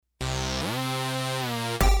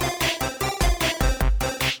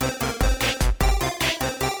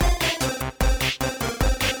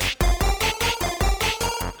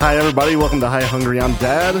Hi, everybody. Welcome to Hi Hungry, I'm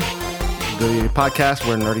Dad, the podcast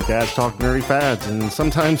where nerdy dads talk nerdy fads. And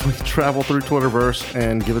sometimes we travel through Twitterverse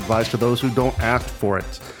and give advice to those who don't ask for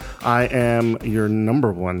it. I am your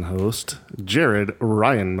number one host, Jared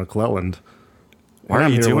Ryan McClelland. Why are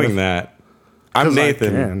you doing that? I'm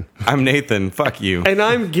Nathan. I'm Nathan. Fuck you. And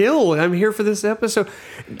I'm Gill. I'm here for this episode.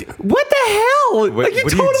 What the hell? What you are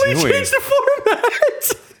totally you doing? changed the format.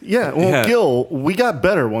 Yeah, well, Gil, we got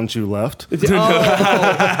better once you left.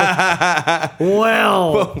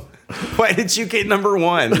 Well. Why did you get number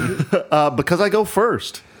one? Because I go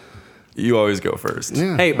first. You always go first.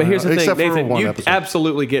 Yeah. Hey, but here's the thing, Except for Nathan. one You episode.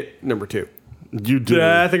 absolutely get number two. You do.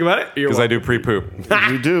 Think about it. Because I do pre-poop.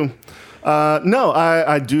 You do. No,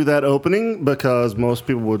 I do that opening because most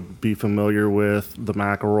people would be familiar with the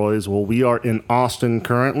McElroys. Well, we are in Austin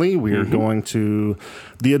currently. We are going to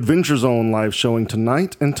the Adventure Zone live showing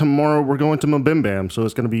tonight, and tomorrow we're going to Mabimbam. So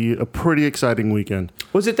it's going to be a pretty exciting weekend.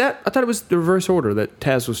 Was it that? I thought it was the reverse order, that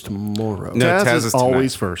Taz was tomorrow. No, Taz Taz is tonight.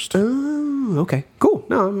 always first. Oh, okay. Cool.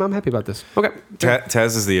 No, I'm happy about this. Okay.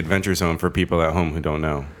 Taz is the Adventure Zone for people at home who don't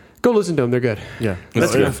know. Go listen to them. They're good. Yeah.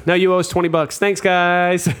 That's enough. Now you owe us $20. Thanks,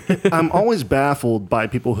 guys. I'm always baffled by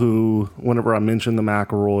people who, whenever I mention the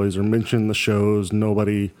McElroys or mention the shows,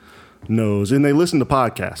 nobody knows. And they listen to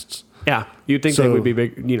podcasts. Yeah, you'd think they So- would be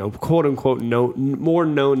big, quote unquote, more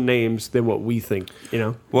known names than what we think,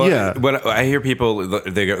 Well, Yeah. when I hear people,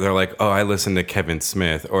 they're like, "Oh, I listen to Kevin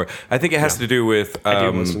Smith," or I think it has to do with I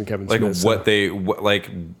do listen to Kevin like Smith, what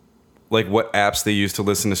like what apps they use to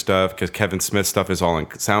listen to stuff. Because Kevin Smith stuff is all on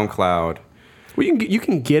SoundCloud. Well, you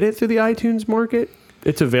can get it through the iTunes market.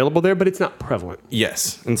 It's available there, but it's not prevalent.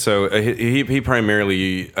 Yes, and so he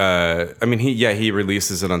primarily, he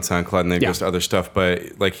releases it on SoundCloud and then goes to other stuff, but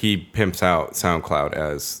like he pimps out SoundCloud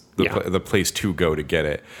as the place to go to get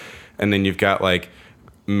it, and then you've got like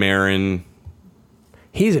Marin.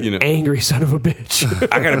 He's an angry son of a bitch.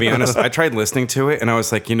 I gotta be honest. I tried listening to it, and I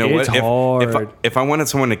was like, you know It's what? hard. If I wanted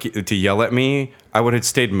someone to yell at me, I would have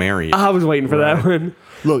stayed married. I was waiting for that one.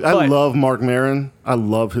 Look, I But- love Mark Maron. I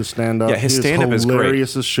love his stand-up. Yeah, his stand-up is great.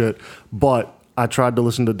 hilarious as shit. But I tried to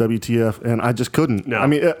listen to WTF, and I just couldn't. No. I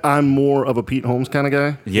mean, I'm more of a Pete Holmes kind of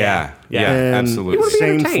guy. yeah, And absolutely. wanna be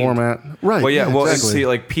Same entertained. format. Right. Well, yeah. Well, exactly. see,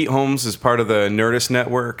 like Pete Holmes is part of the Nerdist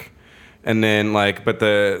Network, and then but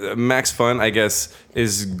the Max Fun, I guess,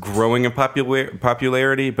 is growing in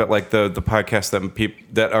popularity. But like the podcasts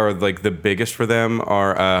that are like the biggest for them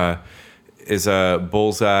are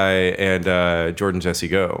Bullseye and Jordan Jesse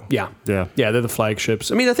Go. Yeah, Yeah. They're the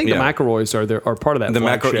flagships. I mean, I think the Yeah. McElroys are part of that. The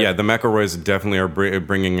flagship. the McElroys definitely are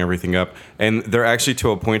bringing everything up, and they're actually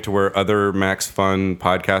to a point to where other Max Fun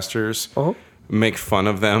podcasters make fun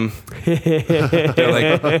of them.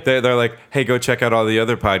 they're like, hey, go check out all the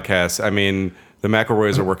other podcasts. I mean, the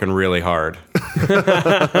McElroys are working really hard,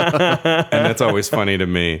 and that's always funny to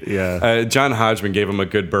me. Yeah. John Hodgman gave him a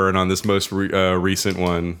good burn on this most recent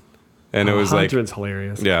one, and it was Hodgman's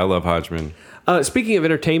hilarious. yeah, I love Hodgman. Speaking of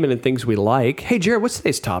entertainment and things we like, hey Jared, what's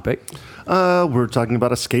today's topic? We're talking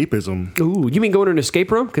about escapism. Ooh, you mean going to an escape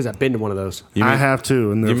room? Because I've been to one of those. I have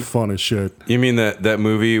to, and they're fun as shit. You mean that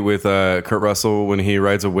movie with Kurt Russell when he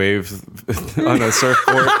rides a wave on a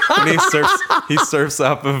surfboard and he surfs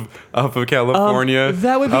off of California?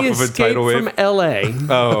 That would off be of a Escape tidal wave? from L.A.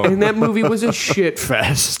 Oh. And that movie was a shit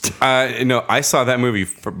fest. No, I saw that movie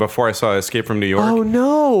before I saw Escape from New York. Oh,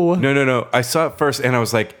 no. No. I saw it first and I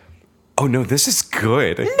was like, oh no, this is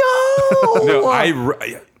good. No. No,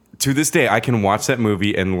 to this day I can watch that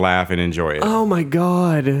movie and laugh and enjoy it. Oh, my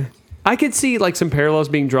God. I could see like some parallels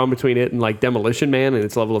being drawn between it and like Demolition Man and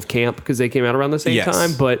its level of camp because they came out around the same Yes.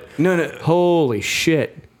 time. But No. holy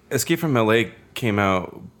shit. Escape from LA came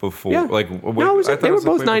out before. Yeah. Like, No, I thought they it were was,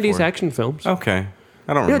 like, both way 90s before. action films. Okay.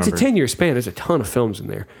 I don't Yeah, remember. it's a 10-year span. There's a ton of films in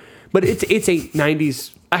there. But it's a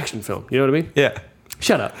 90s action film. You know what I mean? Yeah.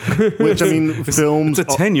 Shut up. Which, I mean, films...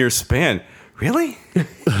 It's a 10-year span. Really?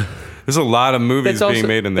 There's a lot of movies being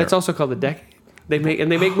made in there. That's also called the decade. They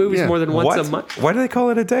make movies Yeah. more than once What? a month. Why do they call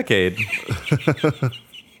it a decade?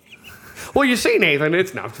 Well, you see, Nathan,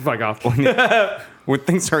 it's not. Fuck off. When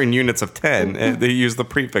things are in units of 10, they use the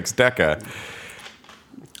prefix deca.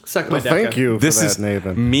 Suck my Well, thank deca. you for This that, is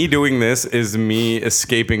Nathan. me doing this is me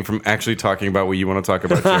escaping from actually talking about what you want to talk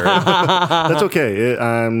about, Jared. That's okay.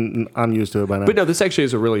 I'm used to it by now. But no, this actually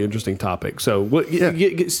is a really interesting topic. So,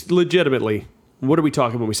 legitimately, what are we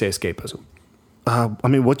talking when we say escapism? I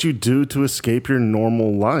mean, what you do to escape your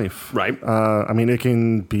normal life. Right. I mean, it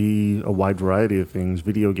can be a wide variety of things: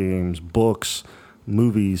 video games, books,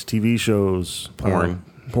 movies, TV shows, Porn.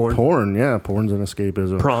 Porn. Porn, yeah, porn's an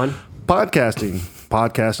escapism. Prawn.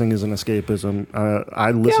 Podcasting is an escapism.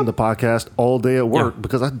 I listen to podcasts all day at work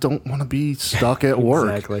because I don't want to be stuck at work.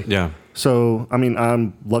 Exactly. Yeah. So, I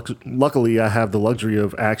mean, luckily I have the luxury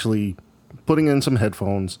of actually putting in some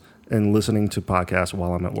headphones and listening to podcasts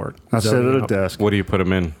while I'm at work. I sit at a desk. What do you put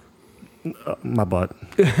them in? My butt.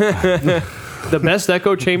 The best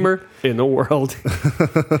echo chamber in the world.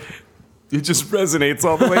 It just resonates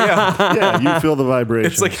all the way out. Yeah, you feel the vibration.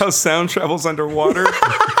 It's like how sound travels underwater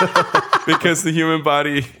because the human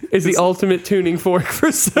body is the ultimate tuning fork for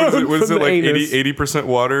sound. What is it like anus. 80%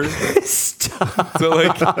 water? Stop. So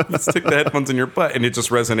like you stick the headphones in your butt and it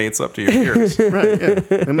just resonates up to your ears. Right, yeah.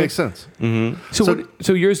 It makes sense. Mm-hmm.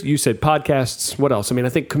 So yours, you said podcasts. What else? I mean, I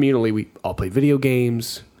think communally we all play video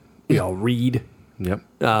games. We all read. Yep.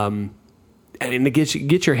 And to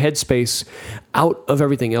get your headspace out of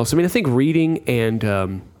everything else. I mean, I think reading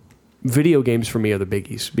and video games for me are the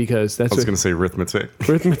biggies because that's. I was going to say arithmetic.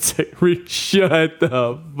 Arithmetic. Shut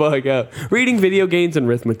the fuck up. Reading, video games, and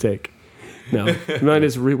arithmetic. No, mine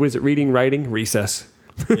is. Was it reading, writing, recess?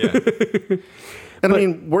 Yeah. And I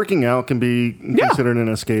mean, working out can be considered an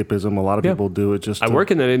escapism. A lot of people do it just. I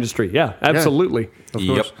work in that industry. Yeah, absolutely. Of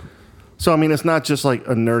course. So, I mean, it's not just like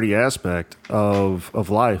a nerdy aspect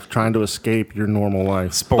of life, trying to escape your normal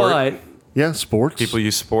life. Sport. Yeah, sports. People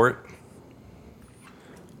use sport.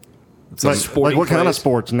 Like what kind of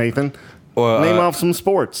sports, Nathan? Well, Name off some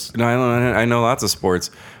sports. No, I know lots of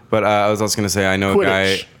sports. But I was also going to say I know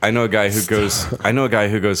Quidditch. a guy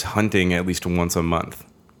who goes hunting at least once a month.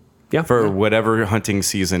 Yeah. For whatever hunting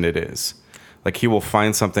season it is. Like he will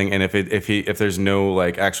find something, and if there's no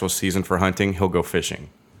like actual season for hunting, he'll go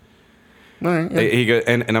fishing. All right, yeah. He go,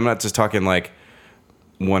 and I'm not just talking like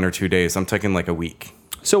 1 or 2 days. I'm talking like a week.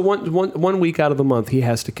 So one week out of the month, he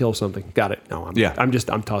has to kill something. Got it. No,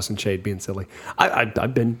 I'm tossing shade, being silly.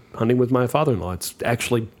 I've been hunting with my father-in-law. It's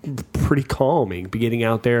actually pretty calming. Getting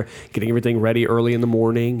out there, getting everything ready early in the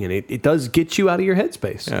morning, and it does get you out of your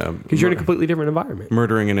headspace. Because you're in a completely different environment.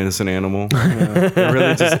 Murdering an innocent animal. It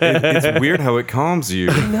really it's weird how it calms you.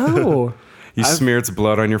 No. You smear its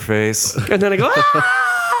blood on your face. And then I go, ah!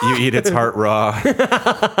 You eat its heart raw.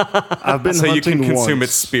 I've been so hunting you can consume once.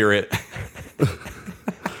 its spirit.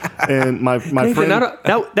 And my Nathan, friend,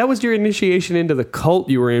 that was your initiation into the cult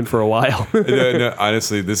you were in for a while. No,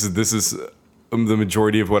 honestly, this is the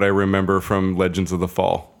majority of what I remember from Legends of the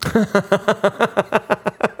Fall.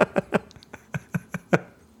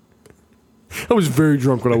 I was very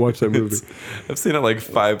drunk when I watched that movie. I've seen it like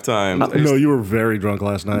 5 times. no, you were very drunk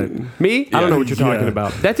last night. Me? I don't know what you're talking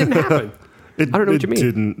about. That didn't happen. I don't know what you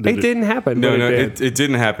mean. It didn't happen. No, it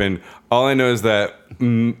didn't happen. All I know is that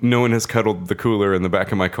no one has cuddled the cooler in the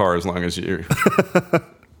back of my car as long as you.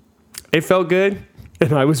 It felt good,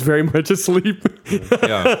 and I was very much asleep.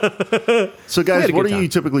 Yeah. So, guys, what are you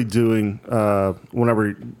typically doing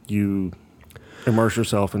whenever you immerse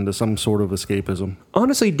yourself into some sort of escapism?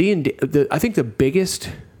 Honestly, D&D, I think the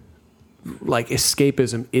biggest like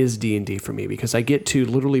escapism is D&D for me because I get to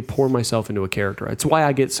literally pour myself into a character. It's why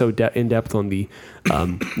I get so in depth on the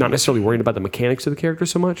not necessarily worrying about the mechanics of the character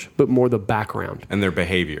so much, but more the background and their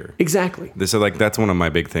behavior. Exactly. So like that's one of my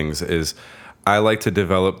big things is I like to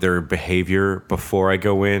develop their behavior before I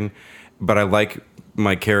go in, but I like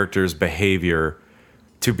my character's behavior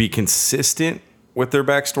to be consistent with their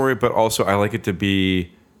backstory, but also I like it to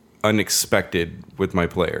be unexpected with my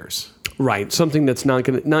players. Right, something that's not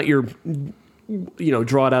your,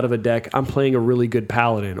 draw it out of a deck. I'm playing a really good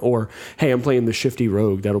paladin, or hey, I'm playing the shifty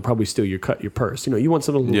rogue that'll probably steal your purse. You want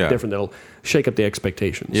something a little different that'll shake up the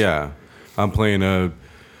expectations. Yeah, I'm playing a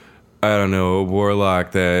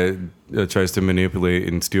warlock that tries to manipulate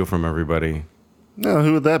and steal from everybody. No,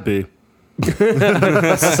 who would that be?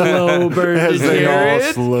 Slow burn As they all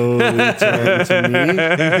slowly turn to me.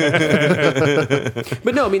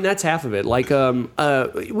 But no, I mean that's half of it. Like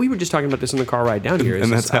we were just talking about this in the car ride down here,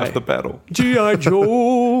 and that's half the battle. G.I.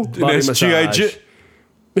 Joe, body massage. G.I.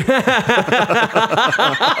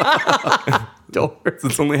 Joe.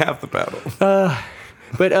 It's only half the battle.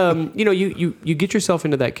 But you get yourself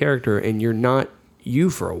into that character, and you're not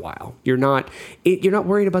you for a while. You're not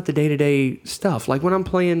worried about the day-to-day stuff. Like when I'm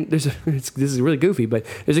playing, this is really goofy, but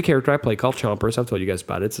there's a character I play called Chompers. I've told you guys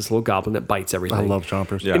about it. It's this little goblin that bites everything. I love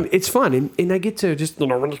Chompers. Yeah. And it's fun, and I get to just,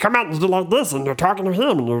 when you come out and do like this, and you're talking to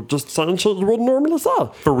him, and you're just saying shit you wouldn't normally say.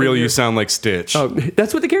 For real, you sound like Stitch. Oh,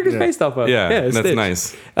 that's what the character's based off of. Yeah, that's Stitch.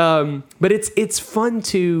 nice. But it's fun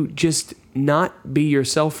to just not be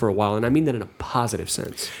yourself for a while, and I mean that in a positive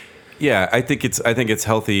sense. Yeah, I think it's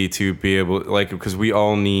healthy to be able, like, because we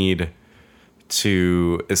all need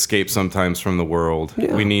to escape sometimes from the world.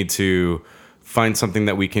 Yeah. We need to find something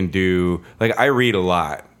that we can do. Like, I read a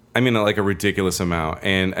lot, I mean, like a ridiculous amount.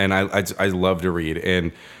 And I love to read.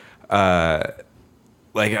 And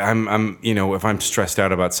like I'm if I'm stressed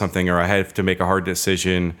out about something or I have to make a hard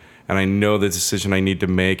decision and I know the decision I need to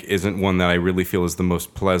make isn't one that I really feel is the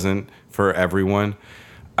most pleasant for everyone,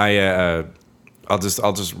 I'll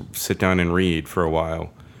just sit down and read for a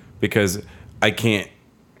while, because I can't,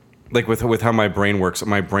 like with how my brain works,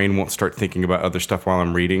 my brain won't start thinking about other stuff while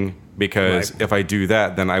I'm reading, because if I do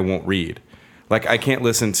that, then I won't read. Like I can't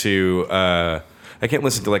listen to like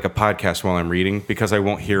a podcast while I'm reading, because I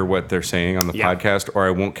won't hear what they're saying on the podcast, or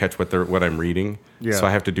I won't catch what I'm reading. Yeah. So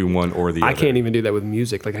I have to do one or the other. I can't even do that with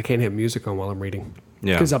music. Like I can't have music on while I'm reading.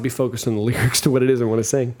 Yeah. Because I'll be focused on the lyrics to what it is I want to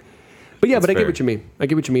sing. But yeah, I get what you mean. I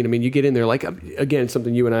mean, you get in there, like, again,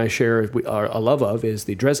 something you and I share a love of is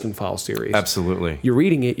the Dresden Files series. Absolutely. You're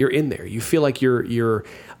reading it, you're in there. You feel like you're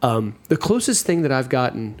the closest thing that I've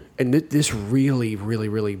gotten, and this really, really,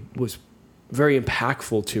 really was very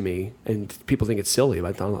impactful to me, and people think it's silly,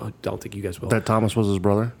 but I don't think you guys will. That Thomas was his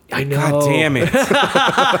brother? I know. God damn it.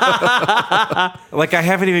 Like, I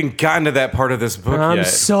haven't even gotten to that part of this book yet. I'm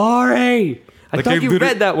sorry. I thought you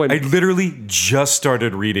read that one. I literally just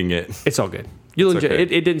started reading it. It's all good. You'll enjoy it.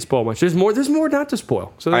 It didn't spoil much. There's more not to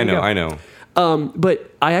spoil. So I know.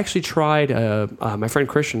 But I actually tried, my friend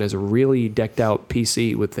Christian has a really decked out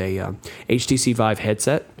PC with a HTC Vive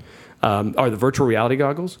headset, or the virtual reality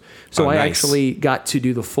goggles. So I actually got to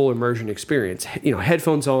do the full immersion experience. You know,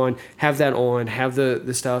 headphones on, have that on, have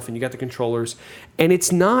the stuff, and you got the controllers. And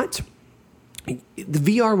it's not...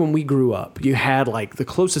 The VR, when we grew up, you had like the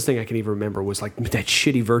closest thing I can even remember was like that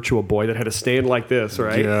shitty Virtual Boy that had a stand like this,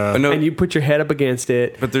 right? Yeah. And you put your head up against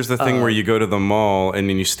it. But there's the thing where you go to the mall and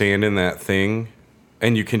then you stand in that thing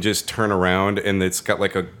and you can just turn around and it's got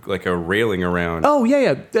like a railing around. Oh,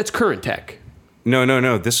 yeah. That's current tech.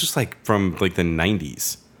 No. This was like from like the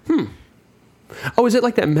 90s. Oh, is it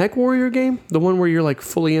like that Mech Warrior game? The one where you're like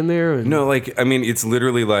fully in there? And... No, like, I mean, it's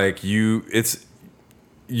literally like you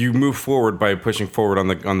move forward by pushing forward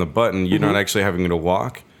on the button. You're not actually having to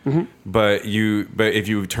walk. But if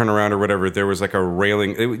you turn around or whatever, there was like a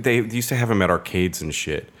railing. They used to have them at arcades and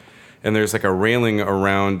shit. And there's like a railing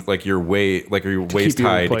around like your waist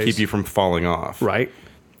high to keep you from falling off. Right.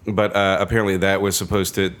 But apparently that was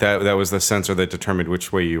supposed to that was the sensor that determined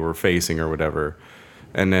which way you were facing or whatever.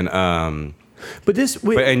 And then and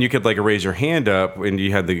you could like raise your hand up, and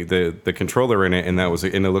you had the controller in it, and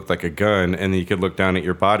it looked like a gun, and then you could look down at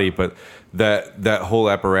your body, but that whole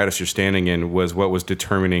apparatus you're standing in was what was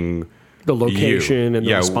determining the location and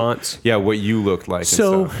the response. Yeah, what you looked like.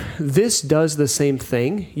 So and stuff. This does the same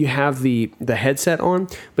thing. You have the headset on,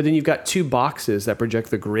 but then you've got two boxes that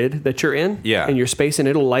project the grid that you're in and your space, and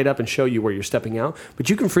it'll light up and show you where you're stepping out.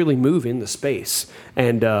 But you can freely move in the space,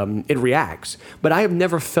 and it reacts. But I have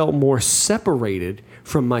never felt more separated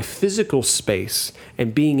from my physical space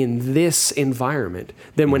and being in this environment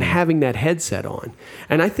than when having that headset on.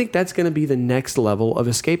 And I think that's going to be the next level of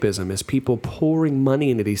escapism, is people pouring money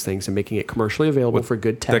into these things and making it commercially available for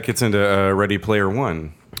good tech. That gets into Ready Player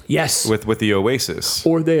One. Yes. With the Oasis.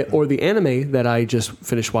 Or the anime that I just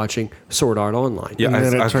finished watching, Sword Art Online. Yeah, and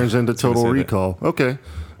then it turns into Total Recall. Okay.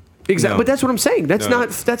 Exactly. No. But that's what I'm saying. That's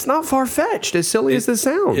not far-fetched, as silly as this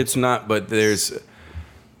sounds. It's not, but there's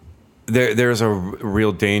a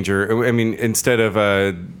real danger. I mean, instead of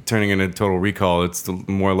turning into Total Recall, it's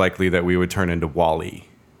more likely that we would turn into WALL-E.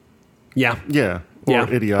 Yeah. Yeah. Or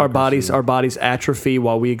Idiocracy. Our bodies atrophy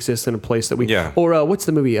while we exist in a place that we... Yeah. Or what's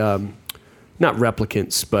the movie? Not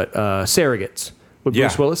Replicants, but Surrogates with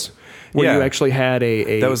Bruce Willis. Where you actually had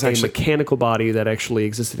a mechanical body that actually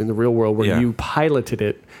existed in the real world, where you piloted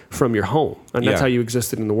it from your home. And that's how you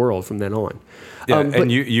existed in the world from then on. Yeah,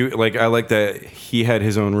 and you like, I like that he had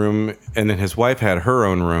his own room, and then his wife had her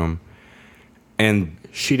own room, and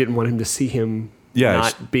she didn't want him to see him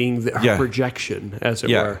not being her projection, as it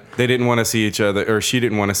were. They didn't want to see each other, or she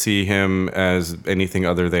didn't want to see him as anything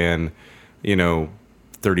other than,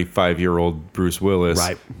 35-year-old Bruce Willis,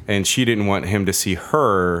 right? And she didn't want him to see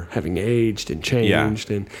her having aged and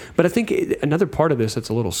changed. But I think another part of this that's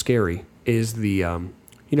a little scary is the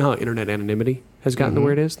you know how internet anonymity has gotten to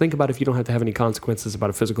where it is? Think about if you don't have to have any consequences about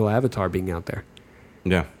a physical avatar being out there.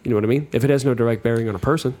 Yeah. You know what I mean? If it has no direct bearing on a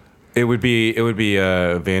person. It would be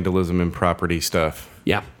vandalism and property stuff.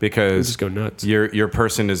 Yeah. Because just go nuts. Your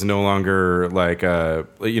person is no longer like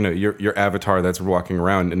your avatar that's walking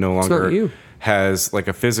around and no longer has like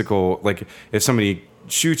a physical, like if somebody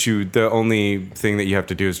shoots you, the only thing that you have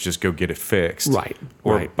to do is just go get it fixed. Right.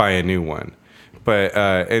 Or buy a new one. But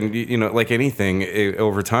like anything,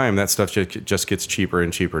 over time, that stuff just gets cheaper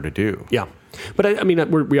and cheaper to do. Yeah, but I mean,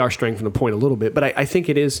 we are straying from the point a little bit. But I think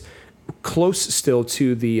it is close still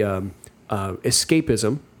to the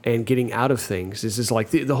escapism and getting out of things. This is like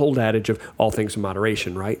the whole adage of all things in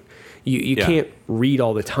moderation, right? You can't read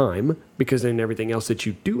all the time because then everything else that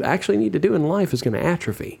you do actually need to do in life is going to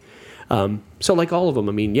atrophy. So like all of them,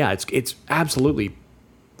 I mean, it's absolutely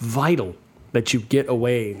vital that you get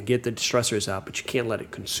away and get the stressors out, but you can't let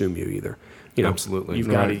it consume you either. You know, absolutely. You've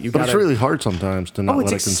got to. But it's really hard sometimes to not let it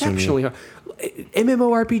consume you. It's exceptionally hard.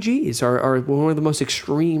 MMORPGs are one of the most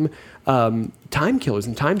extreme time killers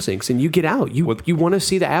and time sinks. And you get out. You want to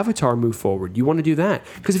see the avatar move forward. You want to do that.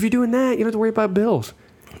 Because if you're doing that, you don't have to worry about bills.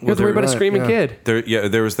 You don't have to worry about a screaming kid.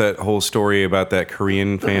 There was that whole story about that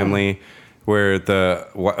Korean family where the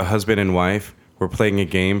husband and wife were playing a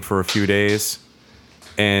game for a few days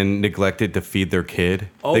and neglected to feed their kid.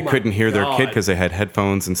 They couldn't hear their kid because they had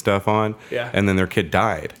headphones and stuff on. Yeah. And then their kid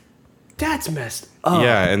died. That's messed up.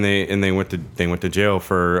 Yeah, and they went to jail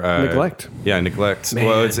for neglect. Yeah, neglect. Man.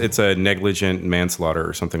 Well, it's a negligent manslaughter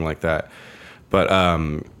or something like that. But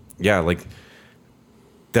like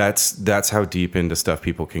that's how deep into stuff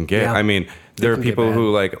people can get. Yeah. I mean, there are people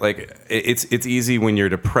who like it's easy when you're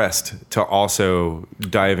depressed to also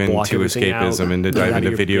dive into escapism and to dive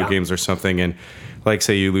into video games or something. And like,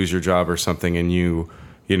 say you lose your job or something, and you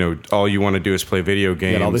know all you want to do is play video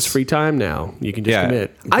games. You got all this free time now. You can just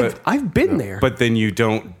commit. I've been there. But then you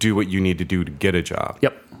don't do what you need to do to get a job.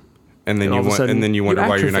 Yep. And then you wonder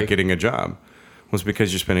why you're not getting a job. Well, it's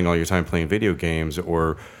because you're spending all your time playing video games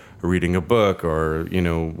or reading a book or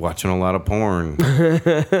watching a lot of porn.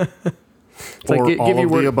 It's like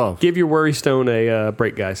the above. Give your worry stone a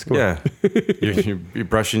break, guys. Come on. You're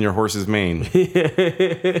brushing your horse's mane.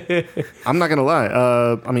 I'm not gonna lie.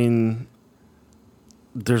 I mean,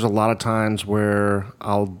 there's a lot of times where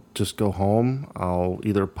I'll just go home. I'll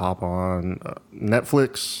either pop on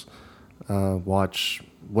Netflix, watch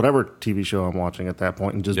whatever TV show I'm watching at that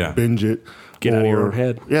point, and just binge it. Get out of your own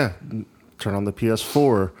head. Yeah, turn on the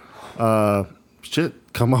PS4.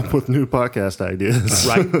 Come up with new podcast ideas.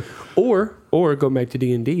 Right. Or go back to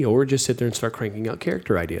D&D, or just sit there and start cranking out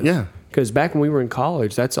character ideas. Yeah. Because back when we were in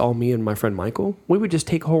college, that's all me and my friend Michael. We would just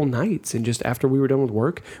take whole nights, and just after we were done with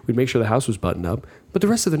work, we'd make sure the house was buttoned up. But the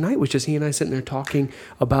rest of the night was just he and I sitting there talking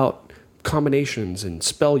about combinations and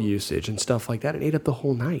spell usage and stuff like that. It ate up the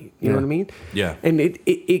whole night. You know what I mean? Yeah. And it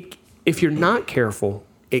if you're not careful,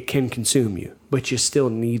 it can consume you. But you still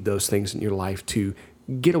need those things in your life to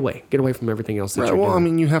get away from everything else that you're doing. Well, I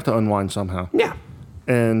mean, you have to unwind somehow. Yeah.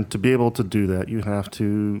 And to be able to do that, you have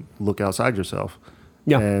to look outside yourself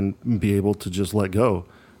and be able to just let go.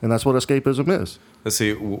 And that's what escapism is. Let's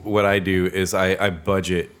see, what I do is I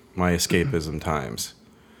budget my escapism times.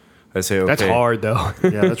 I say, okay. That's hard, though.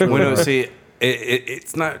 Yeah, that's really hard. See,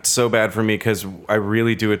 it's not so bad for me because I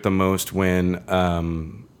really do it the most when,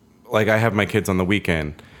 like, I have my kids on the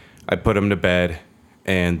weekend. I put them to bed,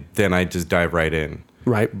 and then I just dive right in.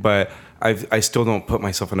 Right. But I still don't put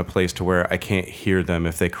myself in a place to where I can't hear them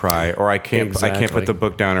if they cry, or I can't put the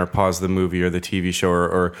book down or pause the movie or the TV show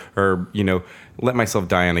or let myself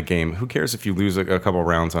die on a game. Who cares if you lose a couple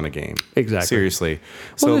rounds on a game? Exactly. Seriously.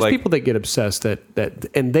 Well, there's people that get obsessed that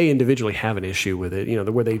and they individually have an issue with it.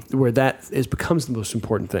 Where that becomes the most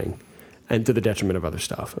important thing, and to the detriment of other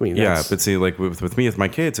stuff. I mean, but see, like with me, with my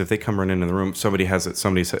kids, if they come running into the room,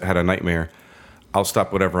 somebody's had a nightmare. I'll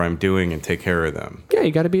stop whatever I'm doing and take care of them. Yeah,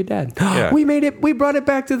 you got to be a dad. Yeah. We made it. We brought it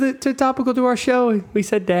back to topical to our show. We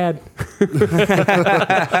said dad.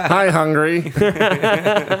 Hi, hungry.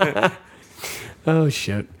 Oh,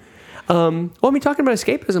 shit. Well, I mean, talking about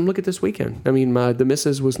escapism, look at this weekend. I mean, the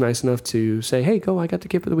missus was nice enough to say, hey, I got the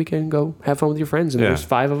kid for the weekend. Go have fun with your friends. And there's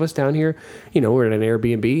 5 of us down here. We're at an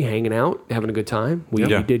Airbnb, hanging out, having a good time. We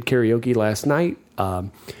did karaoke last night.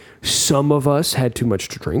 Some of us had too much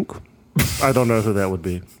to drink. I don't know who that would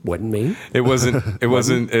be. Wasn't me. It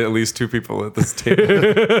wasn't at least 2 people at this table.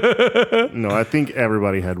 No, I think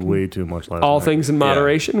everybody had way too much last All night. things in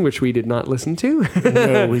moderation, which we did not listen to.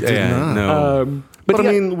 No, we did not. No. But I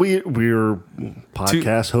mean, we're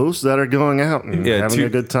podcast hosts that are going out and having a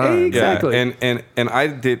good time. Exactly. Yeah, and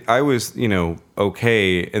I was,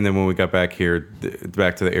 okay. And then when we got back here,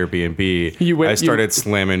 back to the Airbnb, I started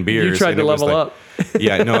slamming beers. You tried to level up.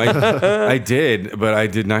 Yeah, no, I did, but I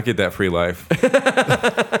did not get that free life.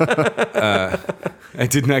 I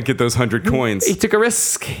did not get those 100 coins. He took a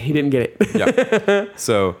risk. He didn't get it. Yeah.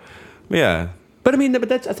 So, yeah. But I mean,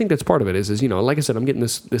 I think that's part of it. Is like I said, I'm getting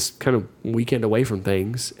this kind of weekend away from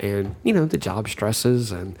things, and the job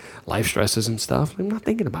stresses and life stresses and stuff. I'm not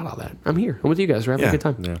thinking about all that. I'm here. I'm with you guys. We're having a good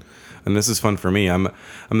time. Yeah. And this is fun for me. I'm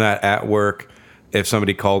not at work. If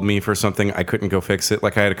somebody called me for something, I couldn't go fix it.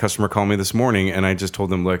 Like I had a customer call me this morning, and I just told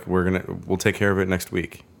them, "Look, we'll take care of it next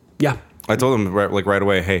week." Yeah. I told him right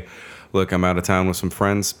away, hey, look, I'm out of town with some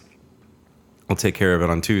friends. I'll take care of it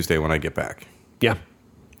on Tuesday when I get back. Yeah.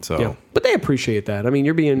 So, yeah. But they appreciate that. I mean,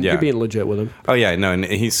 you're being legit with him. Oh yeah, no, and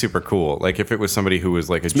he's super cool. Like if it was somebody who was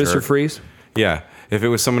like a jerk, Mr. Freeze. Yeah, if it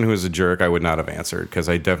was someone who was a jerk, I would not have answered because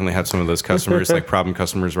I definitely have some of those customers, like problem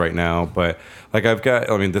customers right now. But like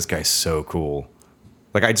this guy's so cool.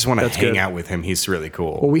 Like I just want to hang out with him. He's really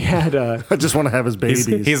cool. Well, we had. I just want to have his babies.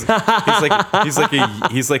 He's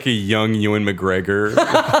like a young Ewan McGregor.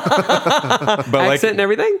 But accent and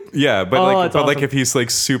everything. Yeah, but awesome. like if he's like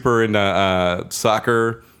super into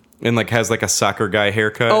soccer and like has like a soccer guy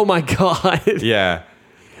haircut. Oh my god. Yeah.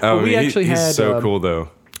 Well, he's so cool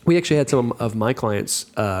though. We actually had some of my clients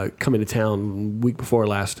come into town week before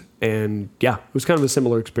last, and yeah, it was kind of a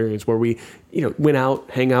similar experience where we, went out,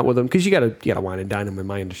 hang out with them because you gotta wine and dine them in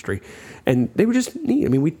my industry, and they were just neat. I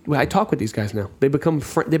mean, I talk with these guys now; they become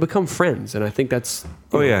friends, and I think that's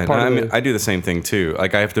I do the same thing too.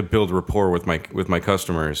 Like I have to build rapport with my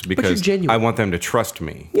customers because I want them to trust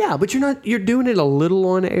me. Yeah, but you're doing it a little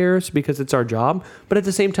on air because it's our job, but at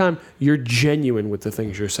the same time, you're genuine with the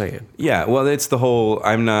things you're saying. Yeah, well, it's the whole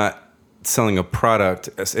I'm not selling a product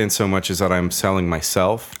in so much as that I'm selling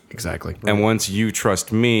myself. Exactly. And once you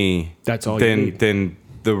trust me, that's all you need. Then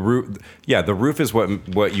the roof, the roof is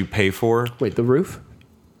what you pay for. Wait, the roof?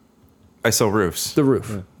 I sell roofs. The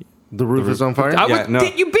roof. Yeah. The roof is on fire?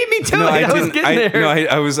 You beat me to it. I was getting there. No,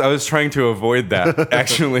 I was trying to avoid that,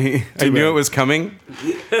 actually. I knew it was coming.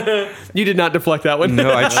 You did not deflect that one.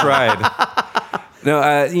 No, I tried.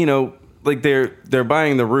 No, like they're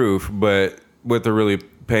buying the roof, but what they're really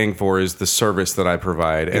paying for is the service that I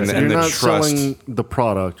provide and you're the not trust. Selling the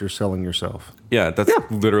product, you're selling yourself. Yeah, that's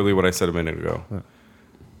literally what I said a minute ago. Yeah.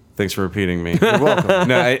 Thanks for repeating me. You're welcome.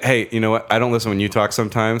 No, hey, you know what? I don't listen when you talk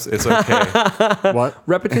sometimes. It's okay. What?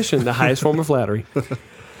 Repetition, the highest form of flattery.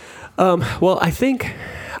 Well, I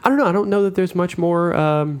don't know that there's much more.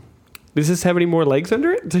 Does this have any more legs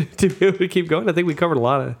under it to be able to keep going? I think we covered a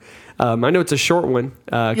lot of. I know it's a short one.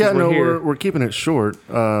 We're keeping it short.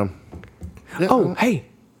 Hey,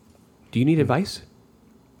 do you need advice?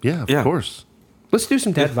 Yeah, of course. Let's do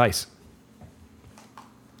some advice.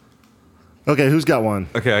 Okay, who's got one?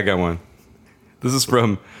 Okay, I got one. This is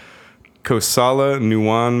from Kosala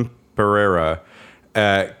Nuwan Pereira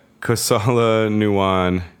at Kosala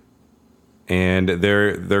Nuwan, and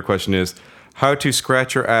their question is: how to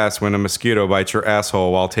scratch your ass when a mosquito bites your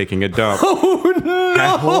asshole while taking a dump? Oh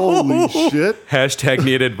no! Holy shit! Hashtag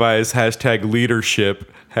need advice. Hashtag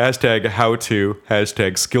leadership. Hashtag how to.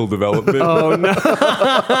 Hashtag skill development. Oh no!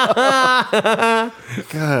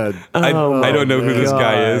 God, I don't know who this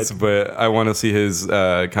guy is, but I want to see his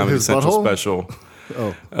Comedy Central special.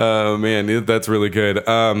 Oh man, that's really good.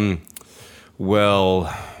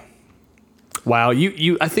 Well, wow,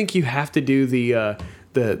 you. I think you have to do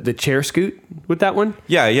the chair scoot with that one.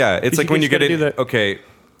 Yeah. It's like when you get it. Okay,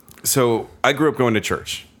 so I grew up going to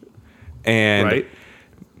church, and right.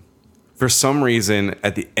 For some reason,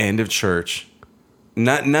 at the end of church,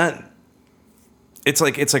 not. It's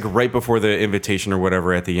like right before the invitation or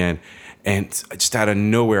whatever at the end, and just out of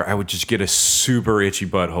nowhere, I would just get a super itchy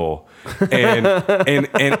butthole, and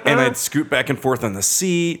I'd scoot back and forth on the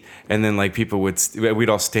seat, and then like we'd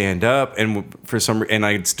all stand up, and and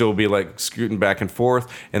I'd still be like scooting back and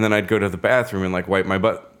forth, and then I'd go to the bathroom and like wipe my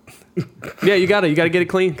butt. Yeah, you gotta get it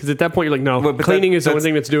clean because at that point you're like, no, but cleaning is the only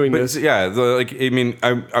thing that's doing this. Yeah,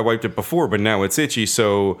 I wiped it before, but now it's itchy,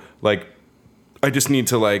 so like I just need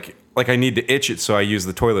to like I need to itch it, so I use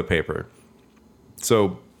the toilet paper.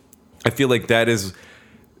 So I feel like that is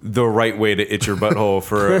the right way to itch your butthole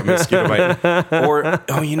for a mosquito bite. Or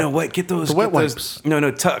you know what? Get those wet wipes. No,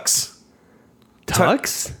 Tucks.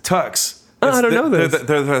 Tucks. Tucks. I don't know this.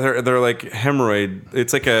 They're like hemorrhoid.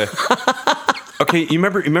 It's like a. Okay, you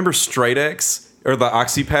remember Stridex or the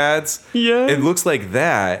Oxy pads? Yeah. It looks like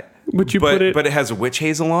that, but it has witch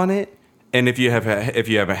hazel on it, and if you have a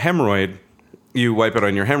hemorrhoid, you wipe it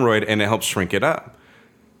on your hemorrhoid, and it helps shrink it up.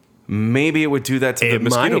 Maybe it would do that to the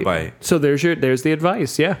mosquito bite. So there's the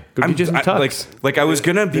advice. Yeah, go get you some Tucks. Like I was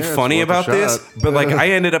gonna be funny about this, but like I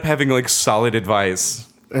ended up having like solid advice.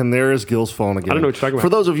 And there is Gill's phone again. I don't know what you're talking about. For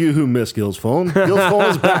those of you who missed Gill's phone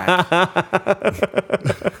is back.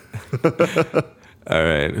 All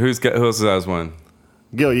right, who else has one?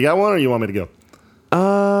 Gill, you got one, or you want me to go?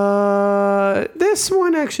 This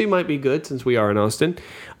one actually might be good since we are in Austin.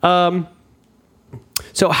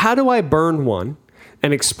 So how do I burn one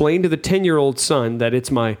and explain to the 10-year-old son that it's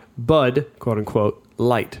my bud, quote unquote,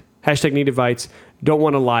 light? Hashtag need advice. Don't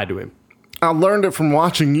want to lie to him. I learned it from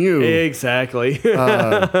watching you. Exactly.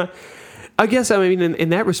 I guess, I mean, in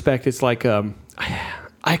that respect, it's like,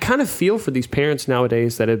 I kind of feel for these parents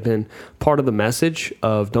nowadays that have been part of the message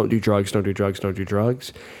of don't do drugs, don't do drugs, don't do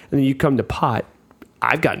drugs. And then you come to pot.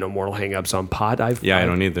 I've got no moral hang-ups on pot. I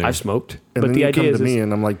don't either. I've smoked. And but then the you idea come is to me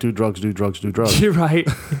and I'm like, do drugs, do drugs, do drugs. You're right.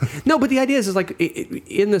 No, but the idea is like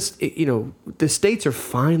in this, the states are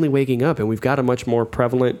finally waking up and we've got a much more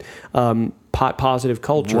prevalent pot positive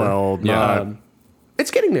culture. Well, it's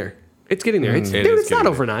getting there. It's getting there. It's not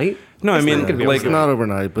overnight. No, I mean, it's not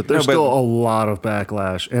overnight, but there's still a lot of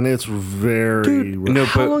backlash, and it's very.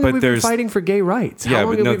 How long have we been fighting for gay rights? How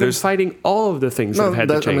long have we been fighting all of the things that have had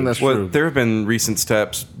to change? I mean, that's true. There have been recent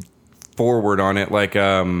steps forward on it, like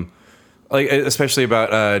especially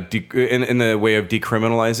about in the way of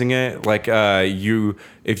decriminalizing it. Like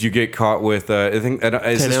if you get caught with, I think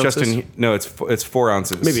is this just in? No, it's 4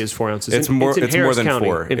 ounces. More it's more. It's more than County,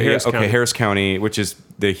 4. In Harris County. Harris County, which is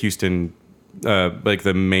the Houston, like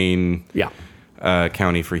the main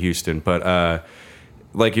county for Houston, but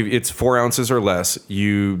like if it's 4 ounces or less,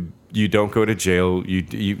 you don't go to jail.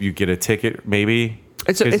 You get a ticket maybe.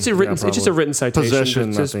 It's just a written citation.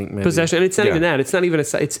 Possession, I think, maybe. Possession, and it's not even that. It's not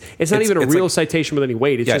even a real citation with any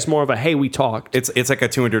weight. It's just more of a hey, we talked. It's like a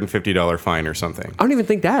 $250 fine or something. I don't even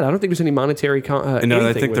think that. I don't think there's any monetary. No,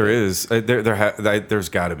 I think there is. There's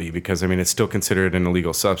got to be, because I mean it's still considered an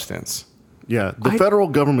illegal substance. Yeah, the federal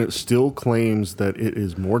government still claims that it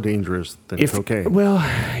is more dangerous than cocaine. Well,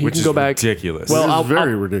 which is ridiculous. Well,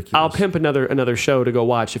 very ridiculous. I'll pimp another show to go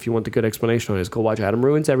watch if you want the good explanation on it. Go watch Adam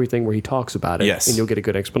Ruins Everything, where he talks about it, and you'll get a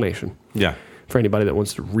good explanation. Yeah, for anybody that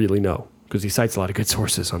wants to really know, because he cites a lot of good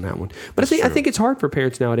sources on that one. But I think it's hard for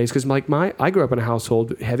parents nowadays, because I grew up in a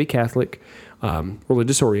household heavy Catholic.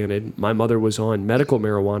 Religious oriented. My mother was on medical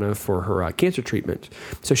marijuana for her cancer treatment,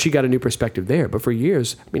 so she got a new perspective there. But for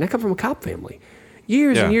years, I come from a cop family,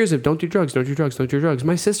 and years of don't do drugs, don't do drugs, don't do drugs.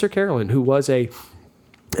 My sister Carolyn, who was a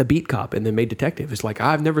beat cop and then made detective, is like,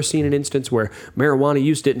 I've never seen an instance where marijuana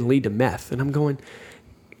use didn't lead to meth. And I'm going,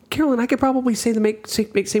 Carolyn, I could probably say make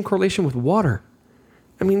same correlation with water.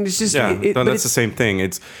 I mean, it's just that's the same thing.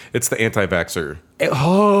 It's the anti-vaxxer.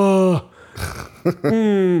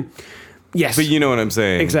 Yes. But you know what I'm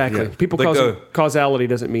saying. Exactly. Yeah. People causality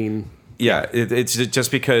doesn't mean... Yeah, it's just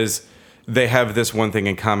because they have this one thing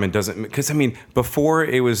in common doesn't... Because, before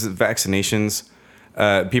it was vaccinations,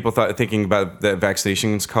 people thinking about that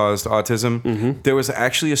vaccinations caused autism. Mm-hmm. There was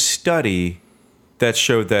actually a study that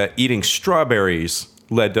showed that eating strawberries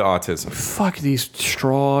led to autism. Fuck these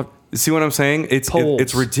straw... See what I'm saying?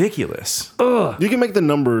 It's ridiculous. Ugh. You can make the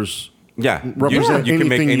numbers represent you can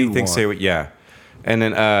make anything you want. say what... Yeah. And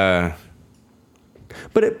then...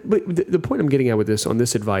 But the point I'm getting at with this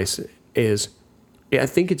advice is, I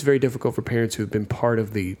think it's very difficult for parents who've been part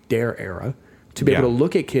of the DARE era to be able to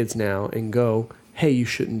look at kids now and go, hey, you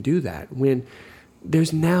shouldn't do that. When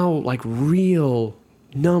there's now like real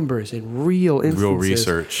numbers and real instances. Real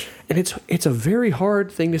research. And it's a very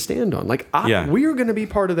hard thing to stand on. Like, we are going to be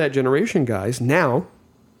part of that generation, guys, now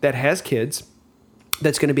that has kids,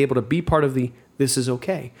 that's going to be able to be part of the this is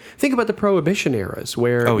okay. Think about the Prohibition eras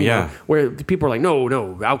where where people are like,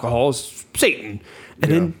 no, alcohol is Satan.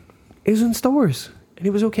 And then it was in stores and it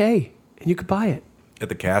was okay and you could buy it. At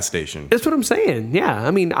the gas station. That's what I'm saying. Yeah.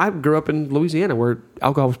 I grew up in Louisiana where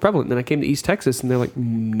alcohol was prevalent. And then I came to East Texas and they're like,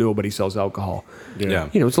 nobody sells alcohol. Yeah.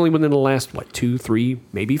 It's only within the last, 2, 3,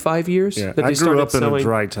 maybe 5 years that they I grew up in selling. a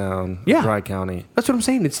dry town, dry county. That's what I'm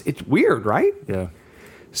saying. It's weird, right? Yeah.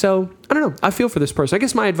 So, I don't know. I feel for this person. I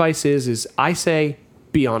guess my advice is I say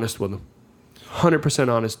be honest with them. 100%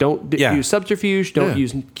 honest. Don't use subterfuge. Don't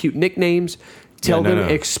use cute nicknames. Tell them,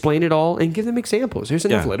 explain it all, and give them examples. There's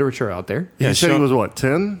enough literature out there. Yeah, you said he was what,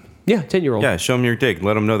 10? Yeah, 10-year-old. Yeah, show them your dick.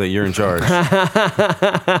 Let them know that you're in charge.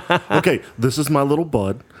 Okay, this is my little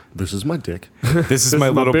bud. This is my dick. This is my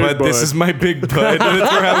little bud. This is my big bud.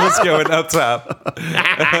 That's where I was going up top.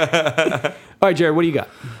 All right, Jared, what do you got?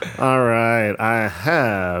 All right, I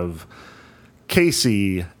have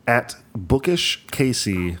Casey at Bookish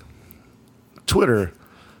Casey. Twitter.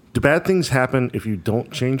 Do bad things happen if you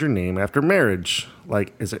don't change your name after marriage?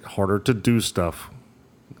 Like, is it harder to do stuff?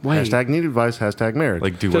 Wait. Hashtag need advice, hashtag marriage.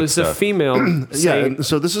 Like, do so what it's stuff? a female.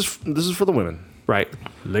 So this is for the women. Right.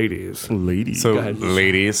 Ladies. So, ladies.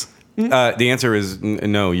 The answer is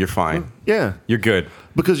no, you're fine. Yeah. You're good.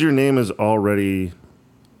 Because your name is already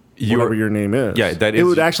whatever your name is. Yeah, that is. It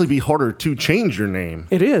would actually be harder to change your name.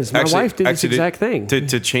 It is. My wife did this exact thing.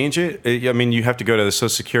 To change it, you have to go to the Social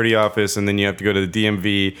Security office, and then you have to go to the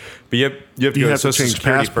DMV. But you have to go to Social change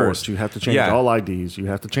Security passports. first. You have to change all IDs. You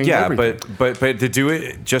have to change everything. but to do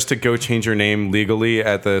it, just to go change your name legally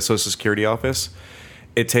at the Social Security office,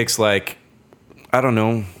 it takes an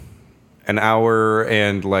hour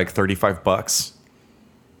and $35.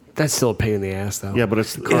 That's still a pain in the ass, though. Yeah, but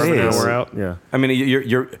it's Carve an hour out. Yeah. I mean,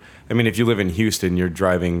 if you live in Houston, you're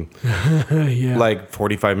driving like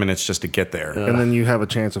 45 minutes just to get there. And then you have a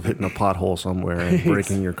chance of hitting a pothole somewhere and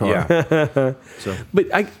breaking your car. Yeah. So.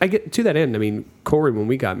 But I get to that end. I mean, Corey, when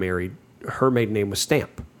we got married, her maiden name was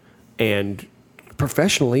Stamp. And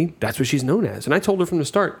professionally, that's what she's known as. And I told her from the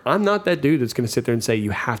start, I'm not that dude that's going to sit there and say,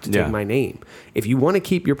 you have to take my name. If you want to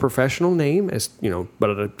keep your professional name as, but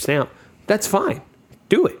a Stamp, that's fine.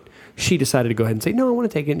 Do it. She decided to go ahead and say, no, I want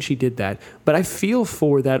to take it. And she did that. But I feel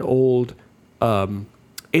for that old,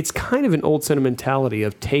 it's kind of an old sentimentality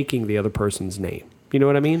of taking the other person's name. You know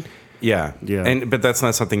what I mean? Yeah. But that's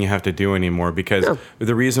not something you have to do anymore, because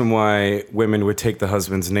the reason why women would take the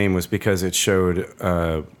husband's name was because it showed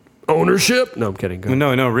ownership. No, I'm kidding.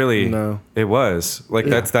 No, really. No. It was. Like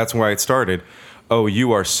that's why it started. Oh,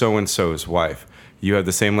 you are so-and-so's wife. You have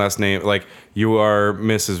the same last name. Like, you are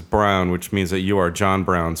Mrs. Brown, which means that you are John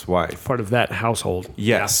Brown's wife. Part of that household.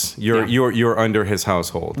 Yes. You're under his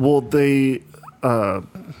household. Well, they,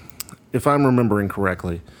 if I'm remembering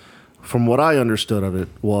correctly, from what I understood of it,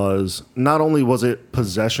 was not only was it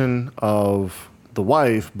possession of the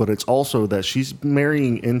wife, but it's also that she's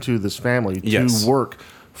marrying into this family to work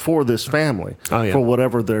for this family for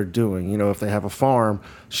whatever they're doing. If they have a farm,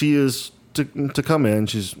 she is to come in.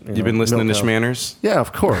 She's You've been listening to Schmanners? Yeah,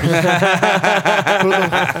 of course.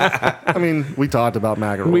 I mean, we talked about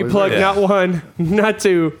McElroys. We plugged not one, not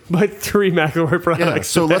two, but 3 McElroy products. Yeah,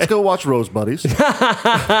 so let's go watch Rose Buddies.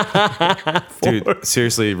 Dude,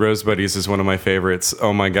 seriously, Rose Buddies is one of my favorites.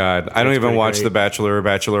 Oh my God. I don't even watch The Bachelor or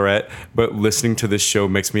Bachelorette, but listening to this show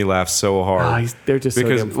makes me laugh so hard. They're just so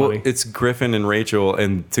damn funny. It's Griffin and Rachel,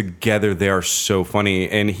 and together they are so funny.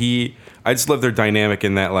 And I just love their dynamic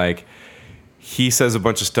in that, like, he says a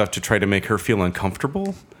bunch of stuff to try to make her feel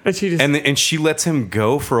uncomfortable. And she lets him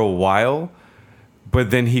go for a while,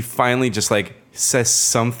 but then he finally just like says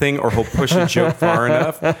something, or he'll push a joke far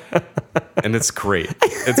enough, and it's great.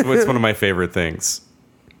 It's one of my favorite things.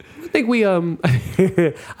 I think we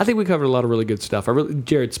covered a lot of really good stuff.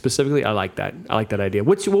 Jared, specifically, I like that. I like that idea.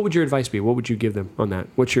 What would your advice be? What would you give them on that?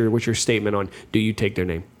 What's your statement on, do you take their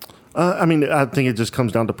name? I mean, I think it just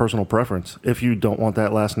comes down to personal preference. If you don't want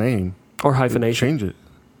that last name, or hyphenation, change it.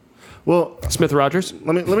 Well, Smith Rogers.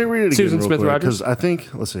 Let me read it again. Susan Smith Rogers. Because I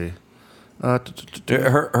think, let's see.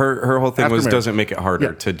 Her whole thing was doesn't make it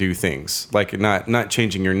harder to do things, like not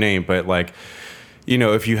changing your name, but like,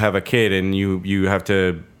 if you have a kid and you have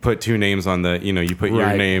to put 2 names on the, you put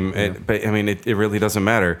your name, but I mean, it really doesn't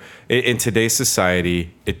matter. In today's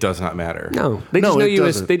society, it does not matter. No, they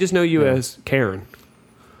just know you as Karen.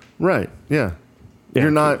 Right. Yeah.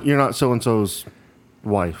 You're not so and so's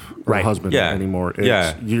wife or husband anymore.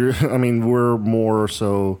 We're more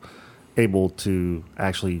so able to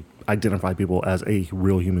actually identify people as a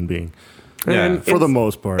real human being. Yeah. For the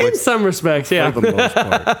most part. In some respects, yeah. For the most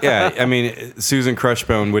part. Yeah, I mean, Susan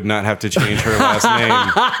Crushbone would not have to change her last name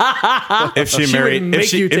if she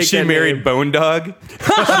married Bone Dog.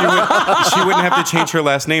 She wouldn't have to change her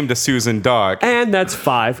last name to Susan Dog. And that's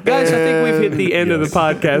 5, guys. I think we've hit the end of the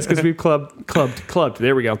podcast because we've clubbed.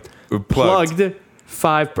 There we go. Plugged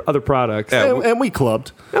 5 other products. Yeah, and we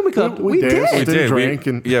clubbed. We danced. We did. Drank.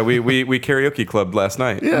 We karaoke clubbed last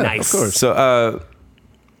night. Yeah, nice. Of course. So,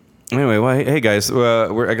 anyway, well, hey guys,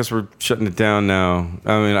 I guess we're shutting it down now.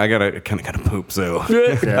 I mean, I gotta poop, so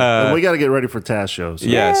we gotta get ready for task shows.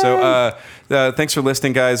 Yeah. So, thanks for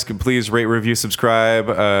listening, guys. Please rate, review, subscribe.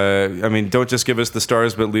 I mean, don't just give us the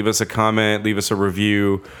stars, but leave us a comment, leave us a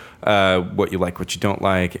review. What you like, what you don't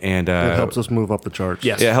like, and it helps us move up the charts.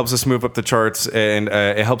 Yes. Yeah, it helps us move up the charts, and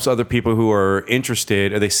it helps other people who are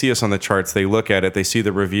interested. Or they see us on the charts, they look at it, they see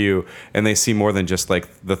the review, and they see more than just like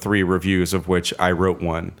the 3 reviews, of which I wrote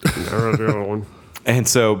one. And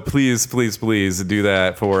so, please do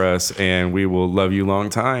that for us, and we will love you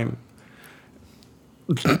long time.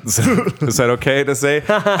 Is that okay to say?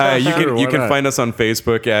 You can find us on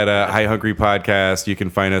Facebook at High Hungry Podcast. You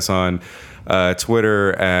can find us on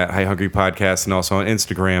Twitter at High Hungry Podcast, and also on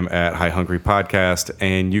Instagram at High Hungry Podcast.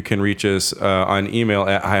 And you can reach us on email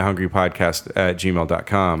at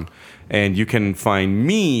highhungrypodcast@gmail.com. And you can find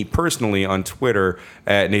me personally on Twitter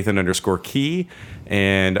at Nathan_Key,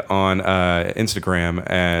 and on Instagram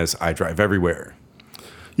as I Drive Everywhere.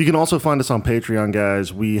 You can also find us on Patreon,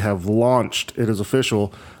 guys. We have launched. It is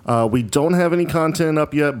official. We don't have any content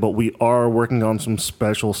up yet, but we are working on some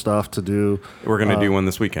special stuff to do. We're going to do one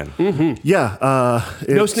this weekend. Mm-hmm. Yeah.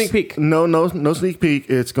 No sneak peek. No sneak peek.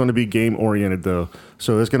 It's going to be game-oriented, though.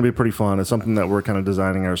 So it's going to be pretty fun. It's something that we're kind of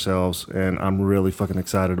designing ourselves, and I'm really fucking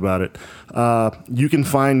excited about it. You can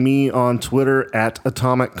find me on Twitter at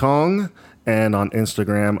Atomic Kong, and on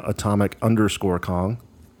Instagram, atomic_Kong.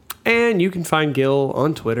 And you can find Gill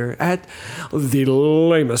on Twitter at the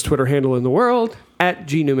lamest Twitter handle in the world, at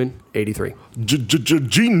GNewman83.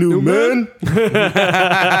 G Newman.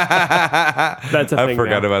 That's a thing. I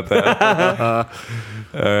forgot about that.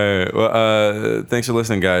 All right. Well, thanks for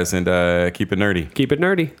listening, guys, and keep it nerdy. Keep it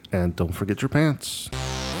nerdy. And don't forget your pants.